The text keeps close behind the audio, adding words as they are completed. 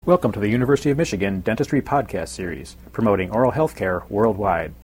Welcome to the University of Michigan Dentistry Podcast Series, promoting oral health care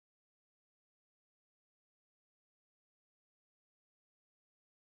worldwide.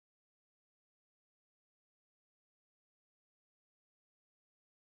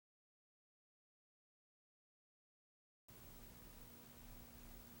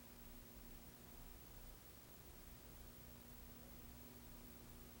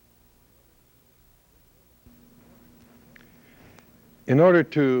 In order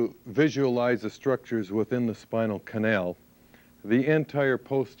to visualize the structures within the spinal canal, the entire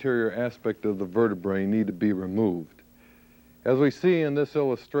posterior aspect of the vertebrae need to be removed. As we see in this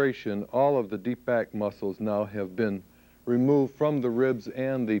illustration, all of the deep back muscles now have been removed from the ribs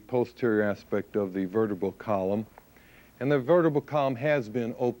and the posterior aspect of the vertebral column, and the vertebral column has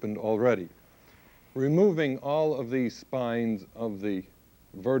been opened already. Removing all of these spines of the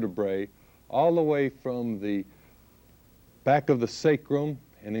vertebrae all the way from the back of the sacrum,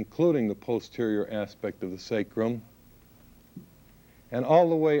 and including the posterior aspect of the sacrum, and all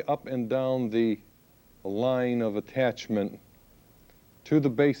the way up and down the line of attachment to the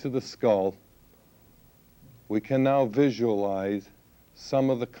base of the skull, we can now visualize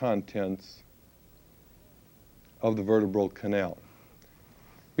some of the contents of the vertebral canal.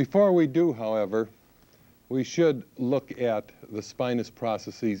 Before we do, however, we should look at the spinous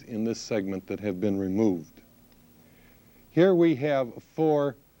processes in this segment that have been removed. Here we have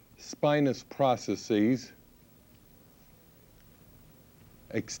 4 spinous processes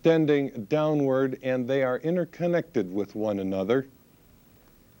extending downward, and they are interconnected with one another.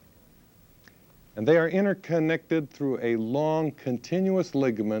 And they are interconnected through a long continuous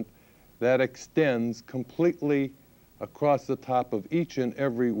ligament that extends completely across the top of each and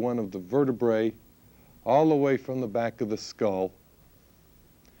every one of the vertebrae, all the way from the back of the skull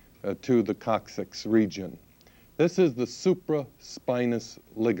to the coccyx region. This is the supraspinous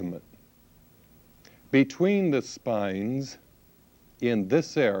ligament. Between the spines in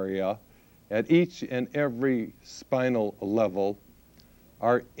this area, at each and every spinal level,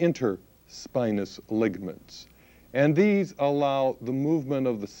 are interspinous ligaments. And these allow the movement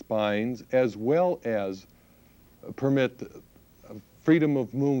of the spines as well as permit freedom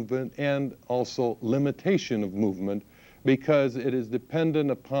of movement and also limitation of movement, because it is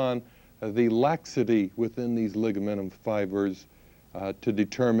dependent upon the laxity within these ligamentum fibers to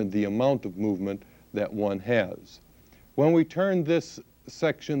determine the amount of movement that one has. When we turn this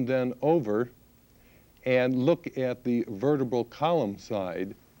section then over and look at the vertebral column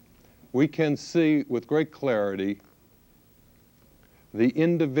side, we can see with great clarity the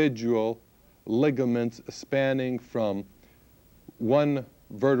individual ligaments spanning from one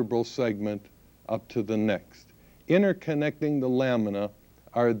vertebral segment up to the next. Interconnecting the lamina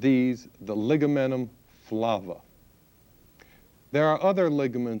are these, the ligamentum flava. There are other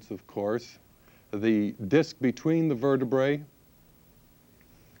ligaments, of course, the disc between the vertebrae,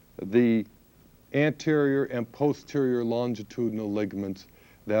 the anterior and posterior longitudinal ligaments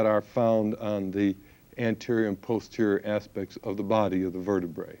that are found on the anterior and posterior aspects of the body of the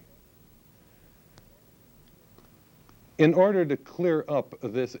vertebrae. In order to clear up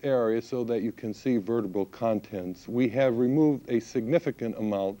this area so that you can see vertebral contents, we have removed a significant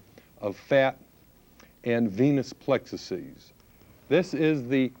amount of fat and venous plexuses. This is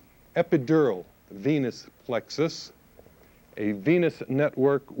the epidural venous plexus, a venous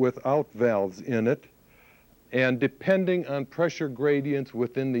network without valves in it, and depending on pressure gradients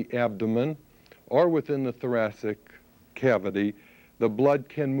within the abdomen or within the thoracic cavity, the blood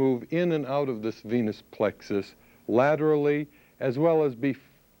can move in and out of this venous plexus laterally, as well as be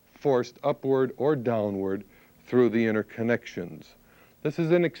forced upward or downward through the interconnections. This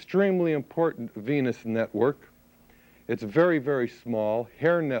is an extremely important venous network. It's very, very small,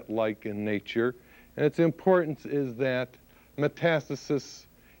 hairnet-like in nature, and its importance is that metastasis,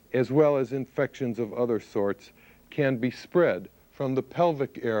 as well as infections of other sorts, can be spread from the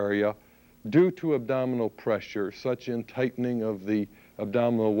pelvic area due to abdominal pressure, such in tightening of the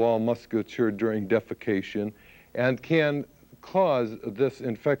abdominal wall musculature during defecation, and can cause this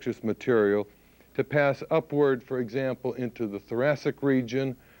infectious material to pass upward, for example, into the thoracic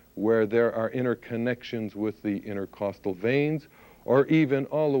region, where there are interconnections with the intercostal veins, or even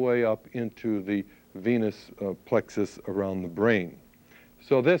all the way up into the venous plexus around the brain.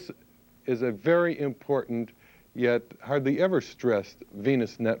 So this is a very important, yet hardly ever stressed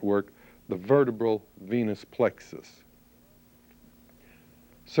venous network, the vertebral venous plexus.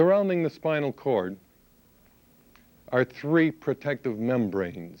 Surrounding the spinal cord are 3 protective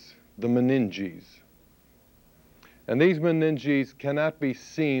membranes, the meninges. And these meninges cannot be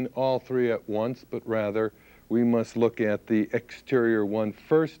seen all 3 at once, but rather we must look at the exterior one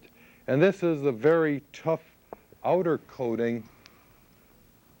first. And this is a very tough outer coating,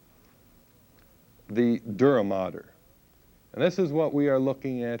 the dura mater. And this is what we are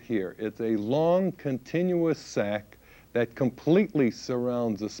looking at here. It's a long, continuous sac that completely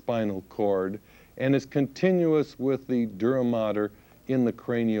surrounds the spinal cord and is continuous with the dura mater in the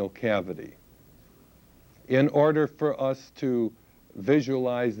cranial cavity. In order for us to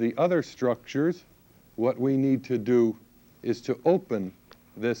visualize the other structures, what we need to do is to open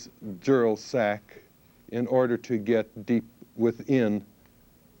this dural sac in order to get deep within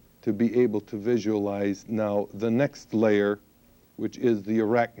to be able to visualize now the next layer, which is the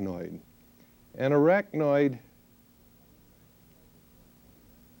arachnoid. An arachnoid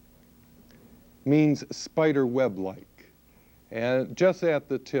means spider web-like. And just at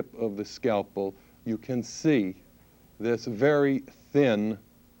the tip of the scalpel, you can see this very thin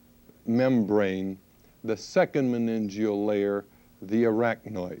membrane, the second meningeal layer, the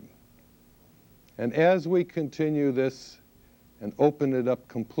arachnoid. And as we continue this and open it up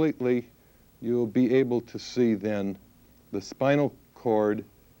completely, you'll be able to see then the spinal cord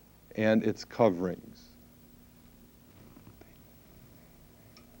and its coverings.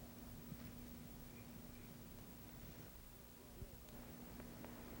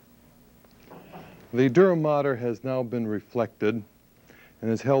 The dura mater has now been reflected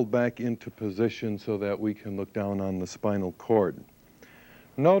and is held back into position so that we can look down on the spinal cord.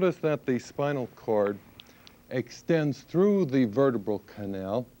 Notice that the spinal cord extends through the vertebral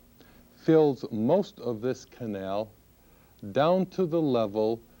canal, fills most of this canal down to the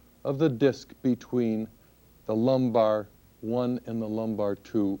level of the disc between the lumbar 1 and the lumbar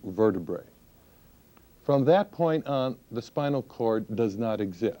 2 vertebrae. From that point on, the spinal cord does not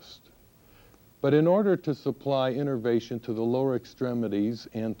exist. But in order to supply innervation to the lower extremities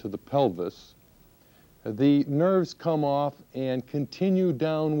and to the pelvis, the nerves come off and continue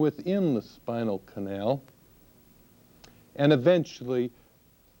down within the spinal canal and eventually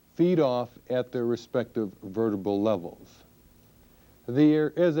feed off at their respective vertebral levels. There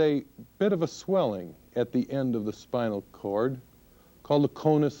is a bit of a swelling at the end of the spinal cord called the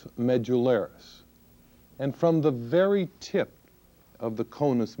conus medullaris. And from the very tip of the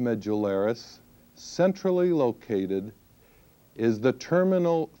conus medullaris, centrally located, is the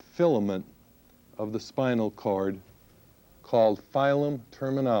terminal filament of the spinal cord called filum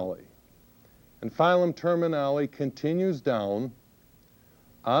terminale. And filum terminale continues down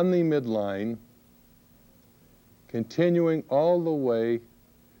on the midline, continuing all the way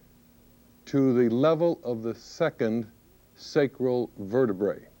to the level of the second sacral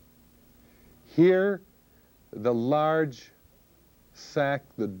vertebrae. Here, the large sac,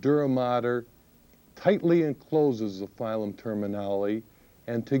 the dura mater, tightly encloses the filum terminale,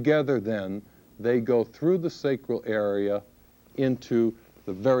 and together then they go through the sacral area into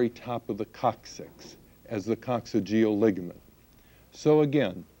the very top of the coccyx as the coccygeal ligament. So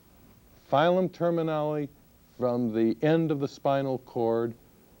again, filum terminale from the end of the spinal cord,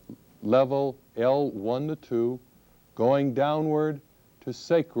 level L1 to 2, going downward to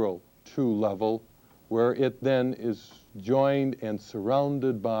sacral 2 level, where it then is joined and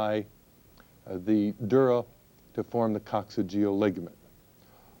surrounded by the dura to form the coccygeal ligament.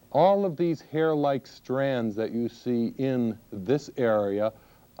 All of these hair-like strands that you see in this area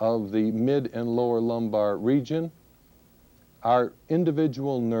of the mid and lower lumbar region are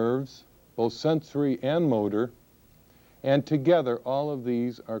individual nerves, both sensory and motor, and together all of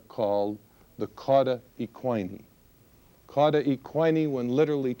these are called the cauda equini. Cauda equini, when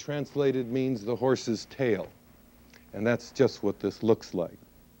literally translated, means the horse's tail, and that's just what this looks like.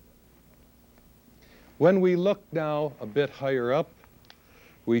 When we look now a bit higher up,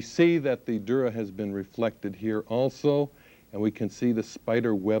 we see that the dura has been reflected here also, and we can see the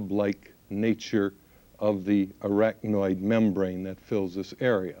spider web-like nature of the arachnoid membrane that fills this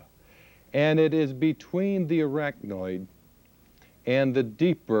area. And it is between the arachnoid and the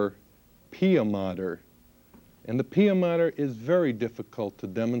deeper pia mater. And the pia mater is very difficult to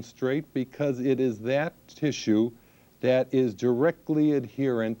demonstrate because it is that tissue that is directly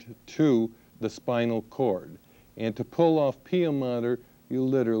adherent to the spinal cord. And to pull off pia mater, you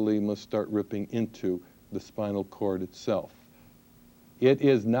literally must start ripping into the spinal cord itself. It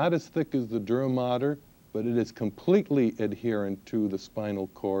is not as thick as the dura mater, but it is completely adherent to the spinal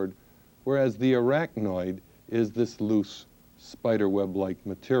cord, whereas the arachnoid is this loose spiderweb-like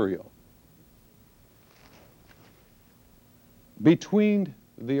material. Between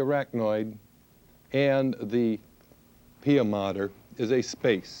the arachnoid and the pia mater is a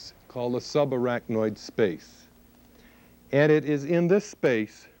space called the subarachnoid space. And it is in this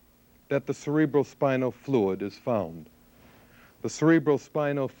space that the cerebrospinal fluid is found. The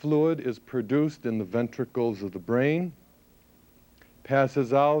cerebrospinal fluid is produced in the ventricles of the brain,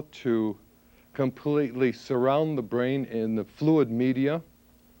 passes out to completely surround the brain in the fluid media,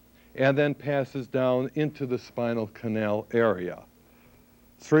 and then passes down into the spinal canal area.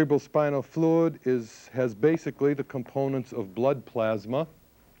 Cerebrospinal fluid has basically the components of blood plasma,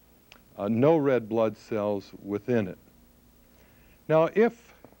 no red blood cells within it. Now, if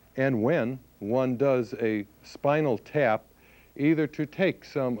and when one does a spinal tap, either to take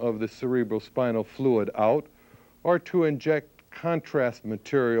some of the cerebrospinal fluid out or to inject contrast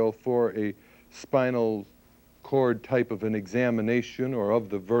material for a spinal cord type of an examination or of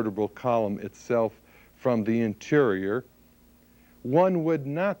the vertebral column itself from the interior, one would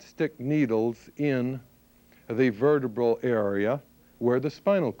not stick needles in the vertebral area where the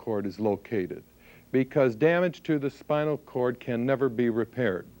spinal cord is located, because damage to the spinal cord can never be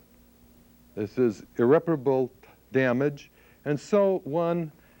repaired. This is irreparable damage, and so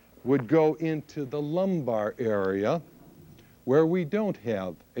one would go into the lumbar area where we don't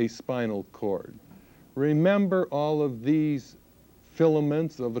have a spinal cord. Remember, all of these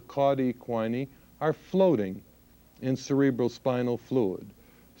filaments of the cauda equina are floating in cerebrospinal fluid,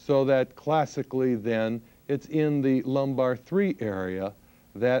 so that classically then it's in the lumbar 3 area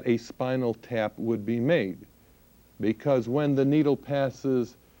that a spinal tap would be made, because when the needle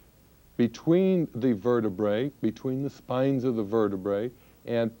passes between the vertebrae, between the spines of the vertebrae,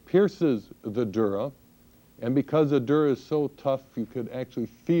 and pierces the dura, and because the dura is so tough you could actually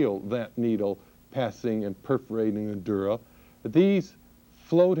feel that needle passing and perforating the dura, these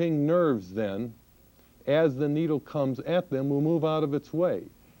floating nerves then, as the needle comes at them, will move out of its way.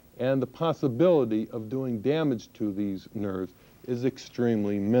 And the possibility of doing damage to these nerves is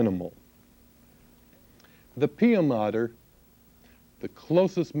extremely minimal. The pia mater, the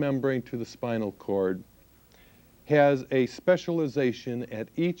closest membrane to the spinal cord, has a specialization at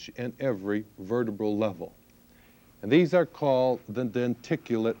each and every vertebral level. And these are called the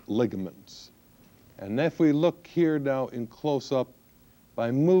denticulate ligaments. And if we look here now in close-up,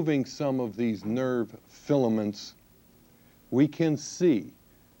 by moving some of these nerve filaments, we can see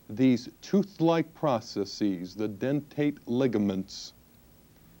these tooth-like processes, the dentate ligaments.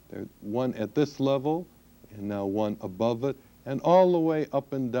 There's one at this level, and now one above it, and all the way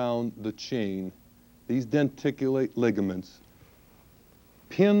up and down the chain. These denticulate ligaments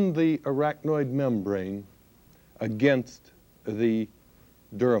pin the arachnoid membrane against the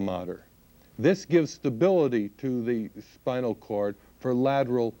dura mater. This gives stability to the spinal cord for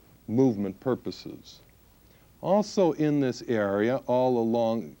lateral movement purposes. Also in this area, all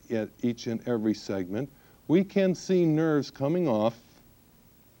along at each and every segment, we can see nerves coming off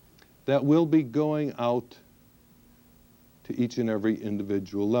that will be going out to each and every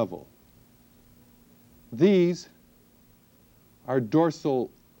individual level. These are dorsal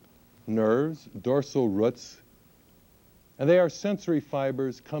nerves, dorsal roots, and they are sensory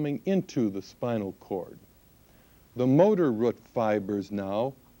fibers coming into the spinal cord. The motor root fibers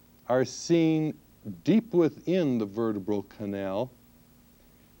now are seen deep within the vertebral canal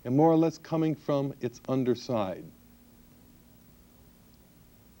and more or less coming from its underside.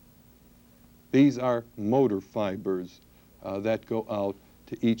 These are motor fibers that go out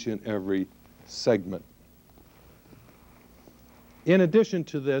to each and every segment. In addition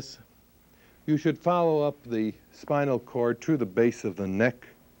to this, you should follow up the spinal cord to the base of the neck,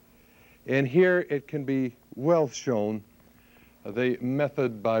 and here it can be well shown the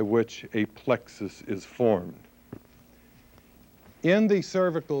method by which a plexus is formed. In the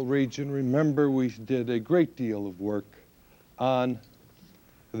cervical region, remember, we did a great deal of work on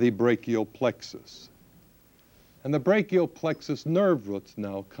the brachial plexus. And the brachial plexus nerve roots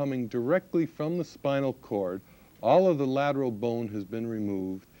now coming directly from the spinal cord, all of the lateral bone has been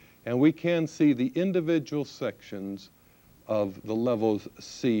removed, and we can see the individual sections of the levels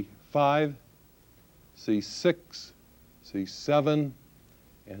C5, C6, C7,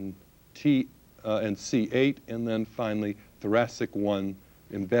 and C8, and then finally thoracic 1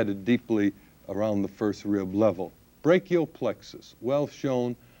 embedded deeply around the first rib level. Brachial plexus, well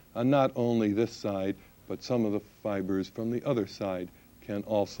shown on not only this side, but some of the fibers from the other side can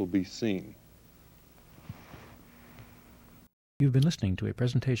also be seen. You've been listening to a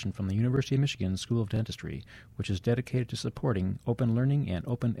presentation from the University of Michigan School of Dentistry, which is dedicated to supporting open learning and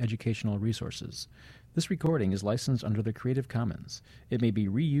open educational resources. This recording is licensed under the Creative Commons. It may be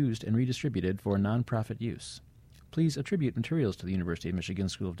reused and redistributed for nonprofit use. Please attribute materials to the University of Michigan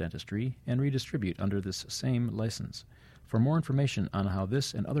School of Dentistry and redistribute under this same license. For more information on how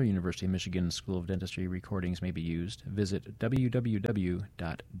this and other University of Michigan School of Dentistry recordings may be used, visit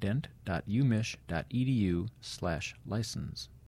www.dent.umich.edu/license.